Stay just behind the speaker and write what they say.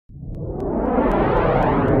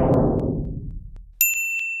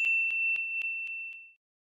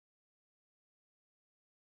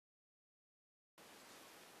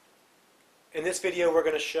In this video we're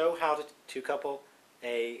going to show how to couple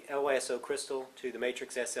a LYSO crystal to the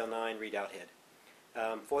Matrix SL9 readout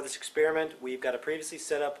head. For this experiment we've got a previously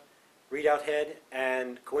set up readout head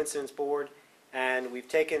and coincidence board, and we've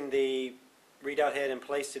taken the readout head and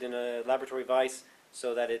placed it in a laboratory vise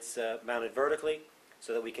so that it's mounted vertically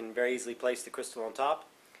so that we can very easily place the crystal on top.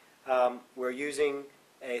 We're using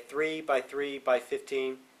a 3 by 3 by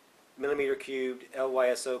 15 millimeter cubed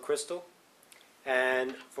LYSO crystal.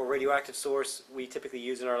 And for radioactive source, we typically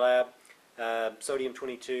use in our lab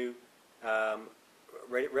sodium-22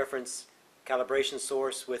 reference calibration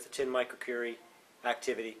source with a 10 microcurie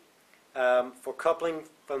activity. For coupling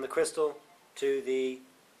from the crystal to the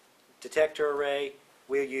detector array,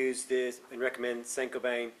 we'll use this and recommend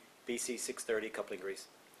Saint-Gobain BC630 coupling grease.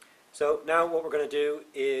 So now what we're going to do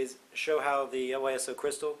is show how the LYSO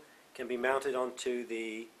crystal can be mounted onto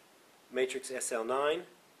the Matrix SL9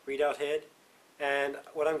 readout head. And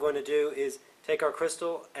what I'm going to do is take our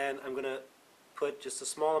crystal and I'm going to put just a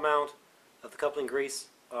small amount of the coupling grease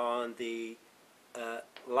on the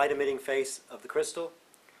light emitting face of the crystal,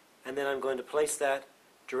 and then I'm going to place that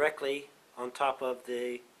directly on top of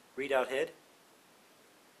the readout head,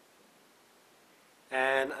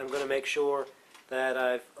 and I'm going to make sure that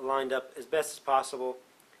I've lined up as best as possible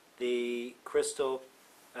the crystal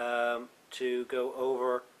to go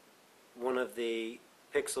over one of the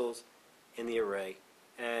pixels in the array.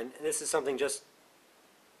 And this is something just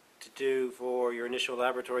to do for your initial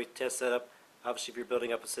laboratory test setup. Obviously if you're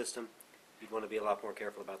building up a system you'd want to be a lot more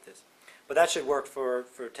careful about this, but that should work for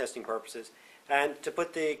testing purposes. And to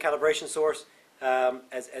put the calibration source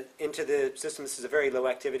into the system, this is a very low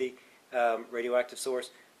activity radioactive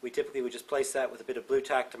source. We typically would just place that with a bit of blue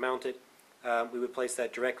tack to mount it. We would place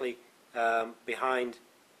that directly behind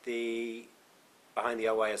the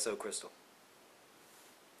LYSO crystal.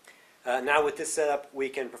 Now with this setup we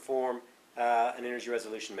can perform an energy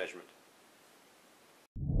resolution measurement.